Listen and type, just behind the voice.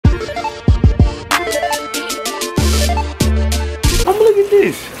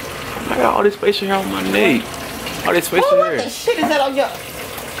all this facial hair on my neck. All this facial hair. What the shit is that on your...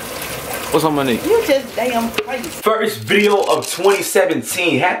 What's on my neck? You just damn crazy. First video of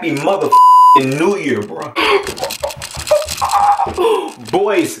 2017. Happy motherfucking New Year, bro.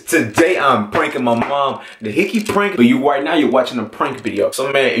 Boys, today I'm pranking my mom. The Hickey prank, but right now you're watching a prank video.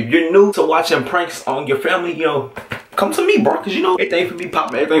 So man, if you're new to watching pranks on your family, you know, come to me, bro. Cause you know, everything for me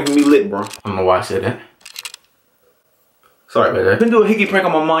popping, everything for me lit, bro. I don't know why I said that. Sorry about that. I've been doing a Hickey prank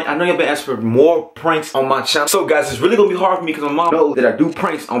on my mom. I know y'all been asking for more pranks on my channel. So guys, it's really gonna be hard for me because my mom knows that I do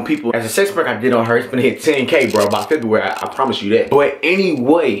pranks on people. As a sex prank I did on her, it's gonna hit 10K, bro, by February. I promise you that. But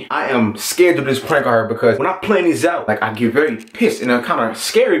anyway, I am scared to do this prank on her because when I plan these out, like, I get very pissed and I'm kind of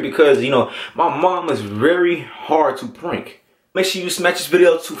scary because, you know, my mom is very hard to prank. Make sure you smash this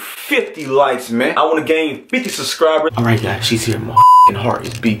video to 50 likes, man. I want to gain 50 subscribers. All right, guys, she's here. My heart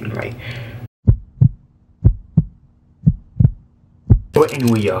is beating right. But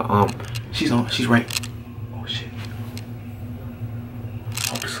anyway, y'all, she's right. Oh shit.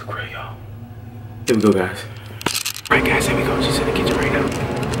 Oh, this is great, y'all. Here we go, guys. Right, guys, here we go. She's in the kitchen right now.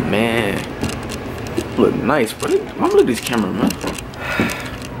 Man, look nice, bro. Mom, look at this camera, man.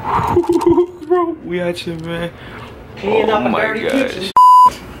 Bro, we out here, man. Oh my gosh.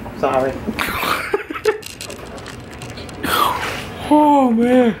 Sorry. Oh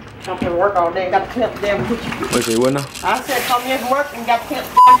man. Come here to work all day and got to clean up the damn kitchen. Wait, say what now? I said come here to work and got to clean up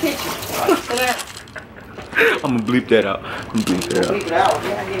the damn kitchen. Sit down. I'm gonna bleep that out. I'm gonna bleep that out. Bleep it out.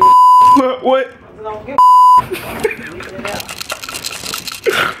 Yeah, What? I don't give bleep it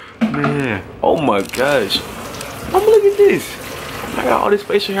out. Man. Oh my gosh. Look at this. I got all this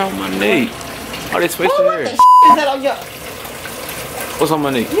facial hair on my neck. All this facial hair. What the shit is that on your... What's on my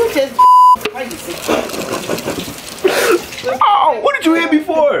neck? You just crazy. Oh, what did you hit me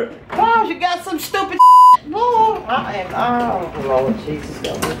for? Oh, you got some stupid no, I am. Oh, Lord Jesus.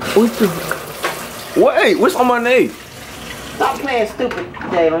 What the? Wait, what's on my neck? Stop playing stupid,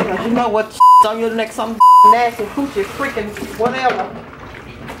 Jalen, because you know what's on your neck, some nasty coochie, freaking whatever.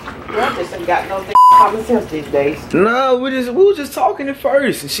 You just ain't got no common sense these days. No, we were just talking at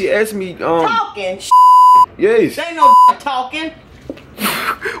first, and she asked me, talking? Yes. There ain't no talking.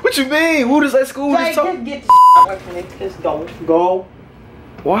 What you mean? We was at school just talking. Just get away from it. Just go. Go.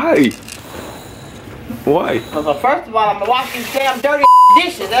 Why? Why? Because first of all, I'm gonna wash these damn dirty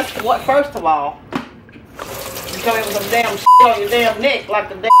dishes. That's what. First of all, you come in with some damn shit on your damn neck like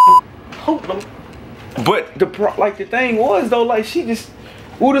the damn hoodlum. But the thing was though, like we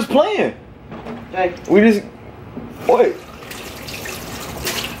were just playing. Jay. We just what?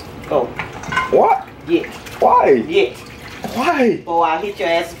 Go. What? Yeah. Why? Yeah. Why? Boy, I'll hit your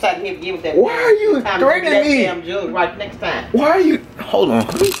ass upside the head and give it that. Why are you threatening me? Damn jug right next time. Why are you? Hold on.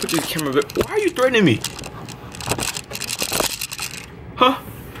 Let me put this camera back. Why are you threatening me? Huh?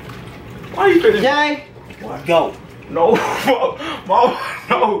 Why are you threatening me? Jay, go. No, Mom,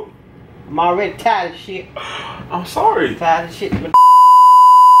 no. I'm already tired of shit. I'm sorry. Tired of shit.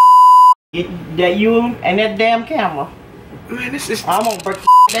 Get that you and that damn camera. Man, this is. I'm gonna break the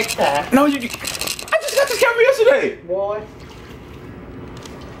next time. No, I just got this camera yesterday. Boy.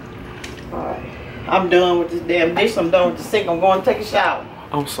 Alright. I'm done with this damn dish. I'm done with the sink. I'm going to take a shower.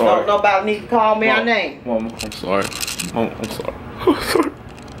 I'm sorry. Nobody needs to call me our name. Mom, I'm sorry. Mom, I'm sorry. I'm sorry.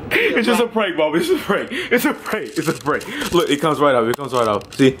 It's just a prank, Mom. It's a prank. It's a prank. It's a prank. Look, it comes right out. It comes right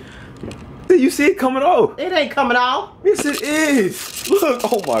out. See? You see it coming off. It ain't coming off. Yes, it is. Look.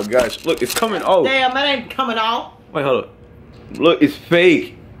 Oh my gosh. Look, it's coming off. Damn, it ain't coming off. Wait, hold up. Look, it's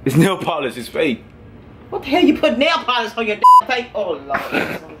fake. It's nail polish. It's fake. What the hell you put nail polish on your damn face? Oh Lord.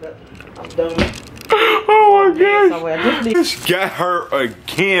 I'm done. Oh my gosh. This got her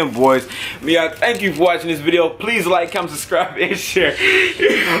again, boys. I thank you for watching this video. Please like, comment, subscribe, and share.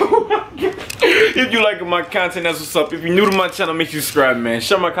 If you like my content, that's what's up. If you're new to my channel, make sure you subscribe, man.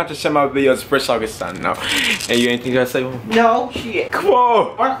 Share my content, share my videos. Fresh August signing out. And you anything you gotta say? No shit. Come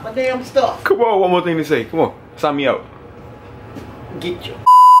on. Burn my damn stuff. Come on, one more thing to say. Come on. Sign me out. Get your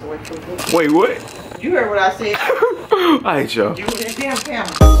away from me. Wait, what? You heard what I said. I hate y'all. You with that damn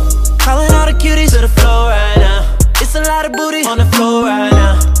camera. Calling all the cuties to the floor right now. It's a lot of booty on the floor right now.